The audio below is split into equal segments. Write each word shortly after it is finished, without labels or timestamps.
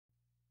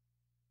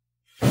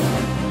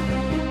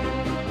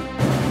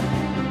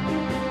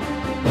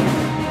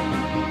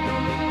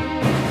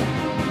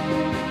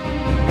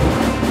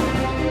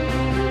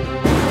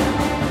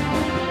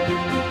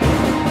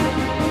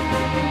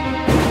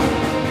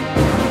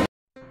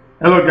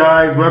Hello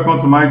guys, welcome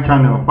to my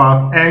channel,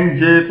 Past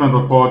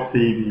NJ24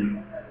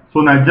 TV. So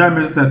Nigerian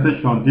music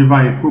sensation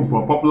Divine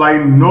Ikubor,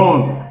 popularly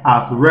known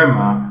as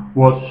Rema,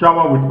 was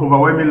showered with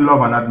overwhelming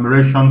love and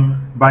admiration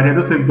by the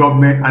Edo State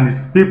government and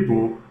its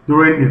people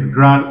during his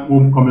grand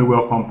homecoming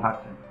welcome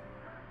party.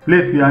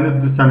 Please, if you are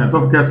new to this channel,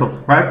 don't forget to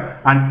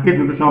subscribe and hit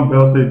the notification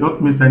bell so you don't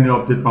miss any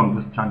update from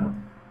this channel.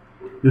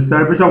 The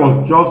celebration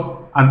was just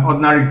an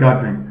ordinary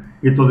gathering.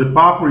 It was a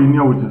powerful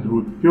reunion with his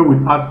roots, filled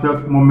with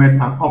heartfelt moments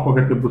and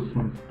unforgettable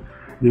scenes.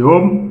 The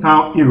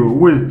hometown hero,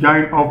 who is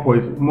gearing up for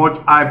his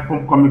much-hyped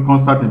homecoming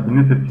concert in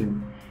Benin City,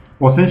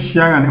 was seen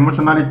sharing an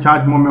emotionally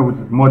charged moment with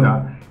his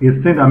mother,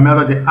 a scene that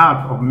melted the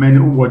hearts of many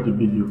who watched the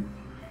video.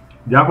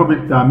 The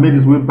Afrobeat star made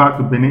his way back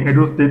to Benin,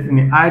 Edo State in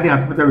a highly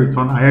anticipated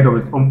return ahead of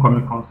his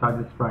homecoming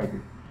concert this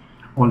Friday.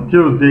 On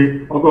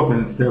Tuesday,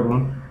 August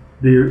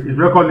 27, his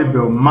record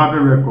label, Marvel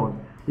Records,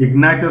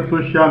 ignited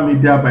social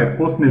media by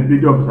posting a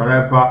video of his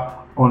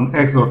arrival on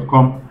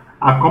X.com,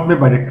 accompanied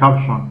by the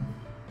caption,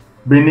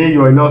 "Benin,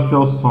 your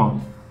illustrious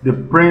sons, the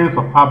prince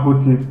of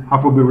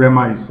Afrobeat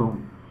Rema is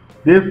home."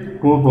 This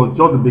post was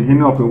just the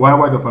beginning of a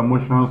whirlwind of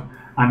emotions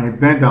and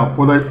events that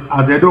unfolded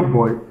as the Edo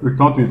boy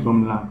returned to his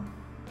homeland.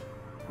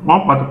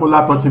 One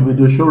particular touching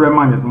video showed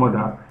Rema and his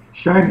mother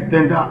sharing the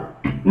tender,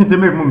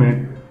 intimate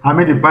moment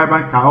amid the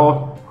vibrant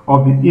chaos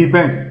of the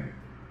event.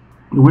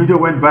 The video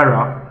went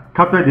viral,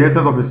 capturing the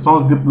essence of his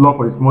son's deep love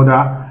for his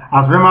mother,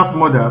 as Rema's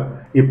mother,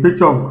 a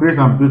picture of grace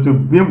and beauty,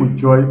 beamed with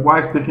joy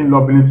while speaking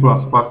lovingly to her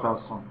superstar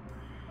son.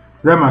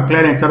 Rema,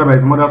 clearly enchanted by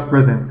his mother's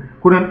presence,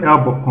 couldn't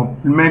help but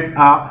compliment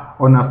her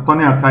on her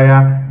stunning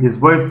attire, his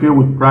voice filled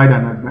with pride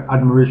and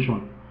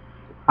admiration.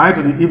 Added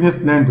to the evening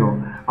splendor,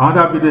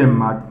 another video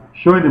emerged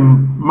showing the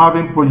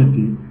Marvin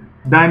prodigy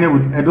dining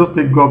with Edo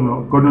State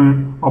Governor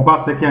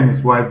Obaseki and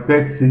his wife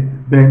Betsy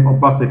Ben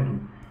Obaseki.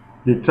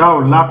 The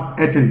trio laughed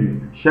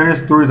heartily,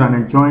 sharing stories and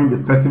enjoying the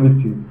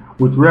festivity,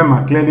 with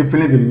Rema clearly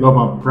feeling the love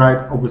and pride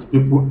of his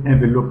people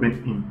enveloping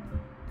him.